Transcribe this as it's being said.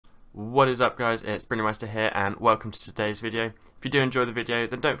What is up, guys? It's Brillymister here and welcome to today's video. If you do enjoy the video,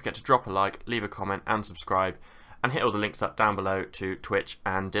 then don't forget to drop a like, leave a comment and subscribe, and hit all the links up down below to Twitch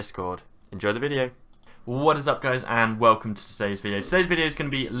and Discord. Enjoy the video. What is up, guys, and welcome to today's video. Today's video is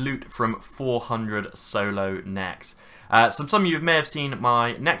going to be loot from 400 solo necks. Some of you may have seen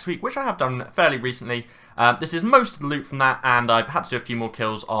my next week, which I have done fairly recently. This is most of the loot from that, and I've had to do a few more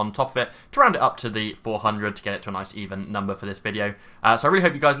kills on top of it to round it up to the 400 to get it to a nice even number for this video. So I really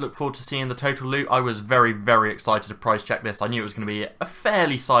hope you guys look forward to seeing the total loot. I was very, very excited to price check this. I knew it was going to be a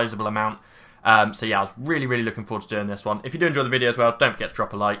fairly sizable amount. So yeah, I was really, really looking forward to doing this one. If you do enjoy the video as well, don't forget to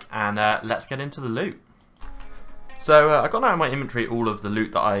drop a like, and let's get into the loot. So I got out of my inventory all of the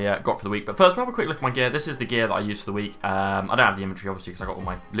loot that I got for the week, but first we'll have a quick look at my gear. This is the gear that I use for the week. I don't have the inventory obviously because I got all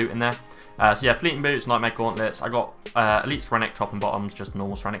my loot in there. So yeah, fleeting boots, nightmare gauntlets. I got elite ceramic top and bottoms, just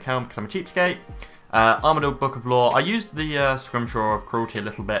normal ceramic helm because I'm a cheapskate. Armadillo Book of Law. I used the Scrimshaw of Cruelty a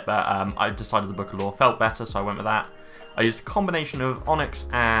little bit, but I decided the Book of Law felt better, so I went with that. I used a combination of Onyx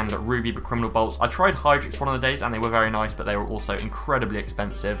and Ruby, but criminal bolts. I tried Hydrix one of the days, and they were very nice, but they were also incredibly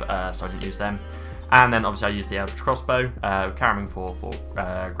expensive, so I didn't use them. And then obviously I used the Eldritch Crossbow, Caroming for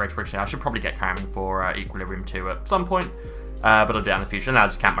Greater Friction. I should probably get Caroming for Equilibrium 2 at some point, but I'll do that in the future. And I'll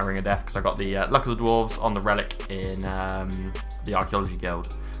just camp my Ring of Death because I got the Luck of the Dwarves on the Relic in the Archaeology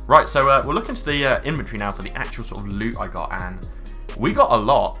Guild. Right, so we'll look into the inventory now for the actual sort of loot I got, and we got a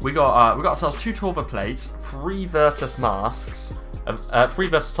lot. We got ourselves 2 Torva plates, 3 Virtus masks, 3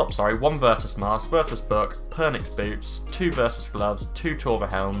 Virtus tops, sorry, 1 Virtus mask, Virtus book, Pernix boots, 2 Virtus gloves, 2 Torva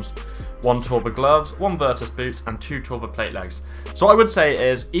helms, 1 Torva gloves, 1 Virtus boots, and 2 Torva plate legs. So what I would say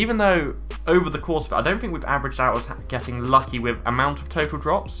is, even though over the course of it, I don't think we've averaged out as getting lucky with amount of total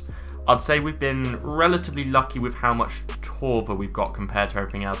drops, I'd say we've been relatively lucky with how much Torva we've got compared to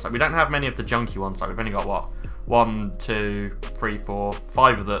everything else. Like, we don't have many of the junky ones. Like, we've only got what? 1, 2, 3, 4,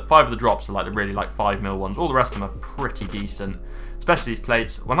 5 of the drops are like the really like 5 mil ones. All the rest of them are pretty decent, especially these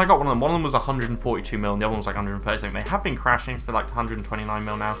plates. When I got one of them was 142 mil and the other one was like 130 something. They have been crashing, so they're like 129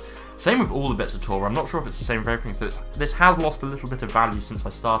 mil now. Same with all the bits of Torva. I'm not sure if it's the same for everything. So this has lost a little bit of value since I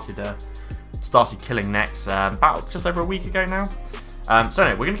started killing necks about just over a week ago now. So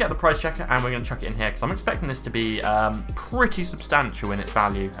anyway, we're going to get the price checker and we're going to chuck it in here because I'm expecting this to be pretty substantial in its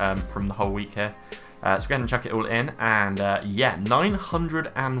value from the whole week here. So go ahead and chuck it all in, and yeah,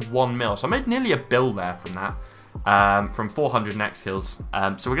 901 mil. So I made nearly a bill there from that, from 400 next kills.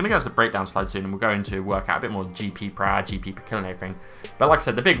 So we're going to go to the breakdown slide soon, and we're going to work out a bit more GP per hour, GP per kill and everything. But like I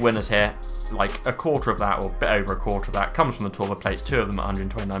said, the big winners here, like a quarter of that, or a bit over a quarter of that, comes from the Torva plates, 2 of them at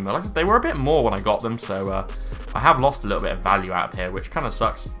 129 mil. Like I said, they were a bit more when I got them, so I have lost a little bit of value out of here, which kind of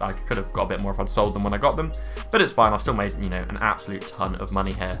sucks. I could have got a bit more if I'd sold them when I got them, but it's fine. I've still made, you know, an absolute ton of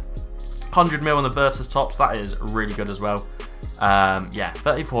money here. 100 mil on the Virtus tops, that is really good as well. Yeah,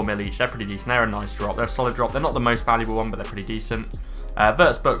 34 mil each, they're pretty decent. They're a nice drop, they're a solid drop. They're not the most valuable one, but they're pretty decent.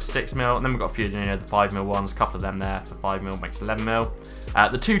 Virtus books, 6 mil, and then we've got a few, you know, the 5 mil ones, a couple of them there for 5 mil, makes 11 mil.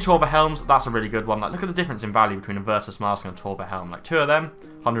 The 2 Torva helms, that's a really good one. Like, look at the difference in value between a Virtus mask and a Torva helm. Like, 2 of them,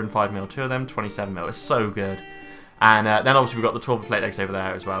 105 mil, 2 of them, 27 mil. It's so good. And then obviously we've got the Torva plate legs over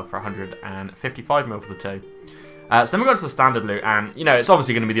there as well for 155 mil for the 2. So then we go to the standard loot, and you know, it's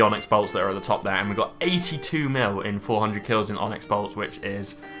obviously going to be the Onyx bolts that are at the top there, and we've got 82 mil in 400 kills in Onyx bolts, which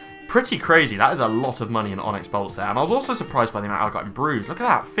is pretty crazy. That is a lot of money in Onyx bolts there, and I was also surprised by the amount I got in brews. Look at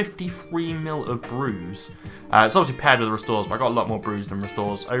that, 53 mil of brews. It's obviously paired with the restores, but I got a lot more brews than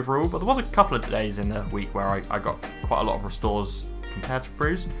restores overall, but there was a couple of days in the week where I got quite a lot of restores compared to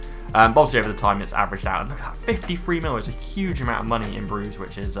brews. But obviously over the time it's averaged out, and look at that, 53 mil is a huge amount of money in brews,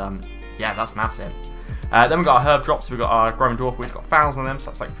 which is, yeah, that's massive. Then we've got our herb drops, we've got our Growing Dwarf, we've got 1,000 of them, so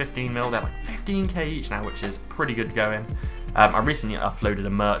that's like 15 mil, they're like 15k each now, which is pretty good going. I recently uploaded a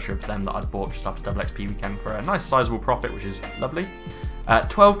merch of them that I'd bought just after Double XP weekend for a nice sizable profit, which is lovely.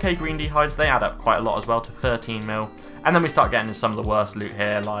 12k green D hides, they add up quite a lot as well to 13 mil. And then we start getting into some of the worst loot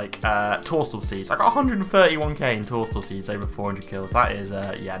here, like Torstal Seeds. I got 131k in Torstal Seeds over 400 kills, that is,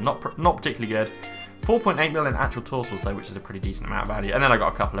 yeah, not particularly good. 4.8 mil in actual Torstals though, which is a pretty decent amount of value. And then I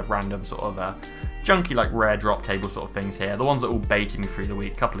got a couple of random sort of junky, like rare drop table sort of things here. The ones that all baited me through the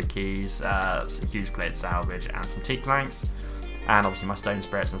week. A couple of keys, some huge plated salvage, and some teak planks. And obviously my stone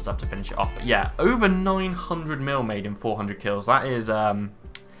spirits and stuff to finish it off. But yeah, over 900 mil made in 400 kills. That is,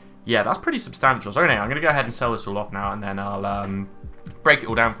 yeah, that's pretty substantial. So anyway, I'm going to go ahead and sell this all off now, and then I'll break it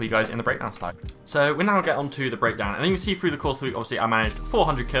all down for you guys in the breakdown slide. So we now get onto the breakdown, and you can see through the course of the week, obviously I managed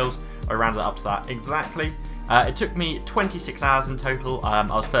 400 kills. I rounded it up to that exactly. It took me 26 hours in total. I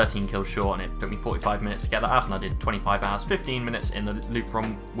was 13 kills short, and it took me 45 minutes to get that up, and I did 25 hours, 15 minutes in the loot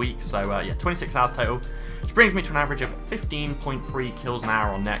from week, so yeah, 26 hours total, which brings me to an average of 15.3 kills an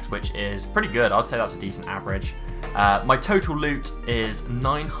hour on Next, which is pretty good. I'd say that's a decent average. My total loot is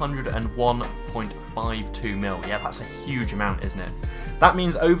 901.52 mil. Yeah, that's a huge amount, isn't it? That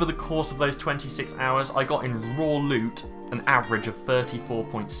means over the course of those 26 hours, I got in raw loot an average of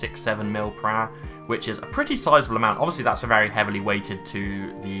 34.67 mil per hour, which is a pretty sizable amount. Obviously, that's very heavily weighted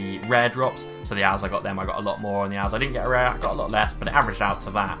to the rare drops, so the hours I got them, I got a lot more, and the hours I didn't get a rare, I got a lot less, but it averaged out to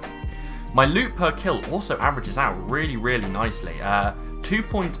that. My loot per kill also averages out really, really nicely.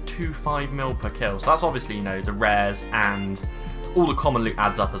 2.25 mil per kill, so that's obviously, you know, the rares and all the common loot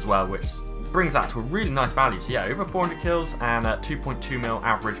adds up as well, which brings that to a really nice value. So yeah, over 400 kills and 2.2 mil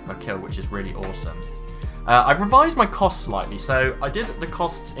average per kill, which is really awesome. I've revised my costs slightly, so I did the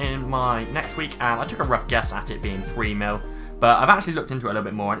costs in my next week, and I took a rough guess at it being 3 mil, but I've actually looked into it a little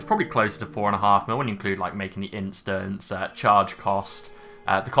bit more, and it's probably closer to 4.5 mil when you include like making the instance, charge cost,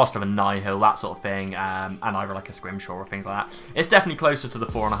 the cost of a Nihil, that sort of thing, and either like a Scrimshaw or things like that. It's definitely closer to the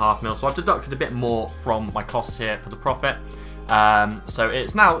 4.5 mil, so I've deducted a bit more from my costs here for the profit. So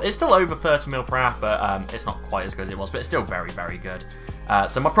it's still over 30 mil per hour, but it's not quite as good as it was, but it's still very, very good.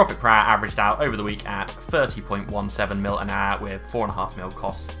 So my profit per hour averaged out over the week at 30.17 mil an hour with 4.5 mil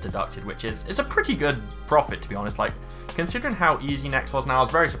costs deducted, which is a pretty good profit, to be honest. Like, considering how easy Next was now, I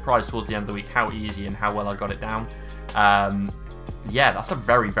was very surprised towards the end of the week how easy and how well I got it down. Yeah, that's a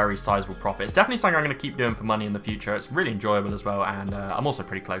very, very sizable profit. It's definitely something I'm going to keep doing for money in the future. It's really enjoyable as well, and I'm also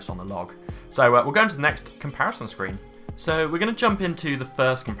pretty close on the log. So we'll go into the next comparison screen. So we're going to jump into the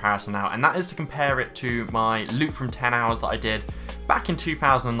first comparison now, and that is to compare it to my loot from 10 hours that I did back in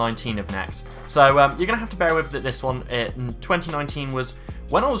 2019 of Next. So you're going to have to bear with that this one in 2019 was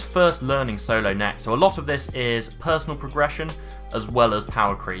when I was first learning solo Next. So a lot of this is personal progression as well as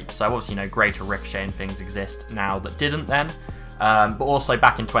power creep. So obviously, you know, greater ricochet and things exist now that didn't then. But also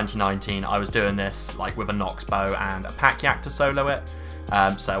back in 2019, I was doing this like with a Nox bow and a pack yak to solo it.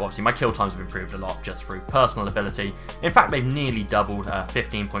 So obviously my kill times have improved a lot just through personal ability. In fact, they've nearly doubled,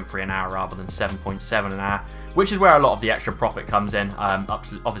 15.3 an hour rather than 7.7 an hour, which is where a lot of the extra profit comes in. Up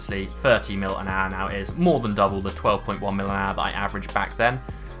to obviously 30 mil an hour now is more than double the 12.1 mil an hour that I averaged back then.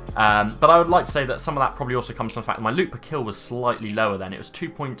 But I would like to say that some of that probably also comes from the fact that my loot per kill was slightly lower then. It was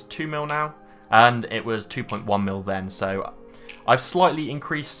 2.2 mil now, and it was 2.1 mil then, so I've slightly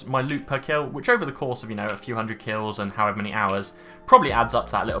increased my loot per kill, which over the course of, you know, a few hundred kills and however many hours probably adds up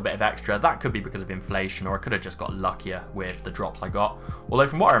to that little bit of extra. That could be because of inflation, or I could have just got luckier with the drops I got. Although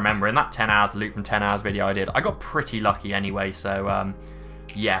from what I remember, in that 10 hours, the loot from 10 hours video I did, I got pretty lucky anyway, so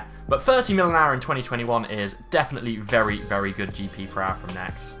yeah. But 30 mil an hour in 2021 is definitely very, very good GP per hour from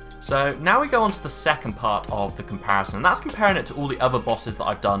Next. So now we go on to the second part of the comparison, and that's comparing it to all the other bosses that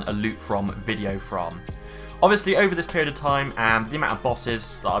I've done a loot from video from. Obviously, over this period of time and the amount of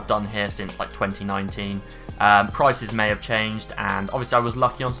bosses that I've done here since like 2019, prices may have changed, and obviously I was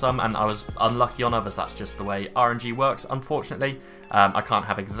lucky on some and I was unlucky on others. That's just the way RNG works, unfortunately. I can't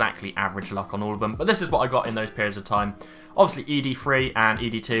have exactly average luck on all of them, but this is what I got in those periods of time. Obviously ED3 and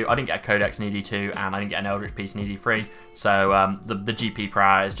ED2, I didn't get a Codex in ED2 and I didn't get an Eldritch Piece in ED3, so the GP per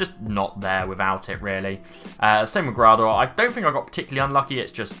hour is just not there without it, really. Same with Grador. I don't think I got particularly unlucky,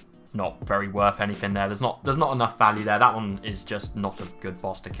 it's just not very worth anything there. There's not enough value there. That one is just not a good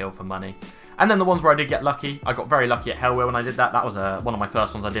boss to kill for money. And then the ones where I did get lucky, I got very lucky at Hellwheel when I did that. That was one of my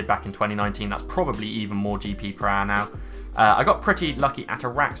first ones I did back in 2019. That's probably even more GP per hour now. I got pretty lucky at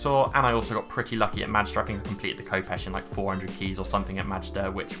Araxor, and I also got pretty lucky at Magister. I think I completed the Kopesh in like 400 keys or something at Magister,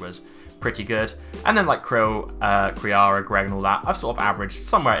 which was pretty good. And then like Krill, Kriara, Greg and all that, I've sort of averaged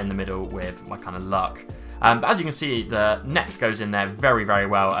somewhere in the middle with my kind of luck. But as you can see, the Next goes in there very, very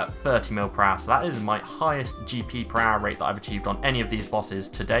well at 30 mil per hour. So that is my highest GP per hour rate that I've achieved on any of these bosses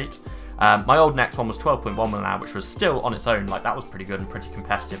to date. My old Next one was 12.1 mil an hour, which was still on its own. Like, that was pretty good and pretty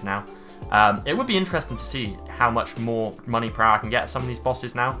competitive now. It would be interesting to see how much more money per hour I can get at some of these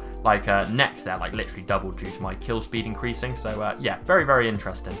bosses now. Like Next, they're like literally doubled due to my kill speed increasing. So yeah, very, very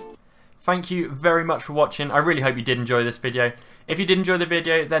interesting. Thank you very much for watching. I really hope you did enjoy this video. If you did enjoy the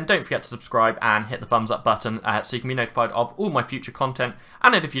video, then don't forget to subscribe and hit the thumbs up button so you can be notified of all my future content.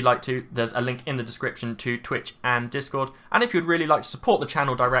 And if you'd like to, there's a link in the description to Twitch and Discord. And if you'd really like to support the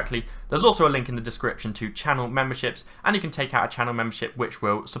channel directly, there's also a link in the description to channel memberships. And you can take out a channel membership which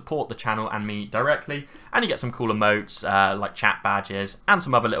will support the channel and me directly. And you get some cool emotes like chat badges and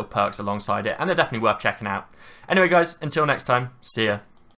some other little perks alongside it. And they're definitely worth checking out. Anyway guys, until next time, see ya.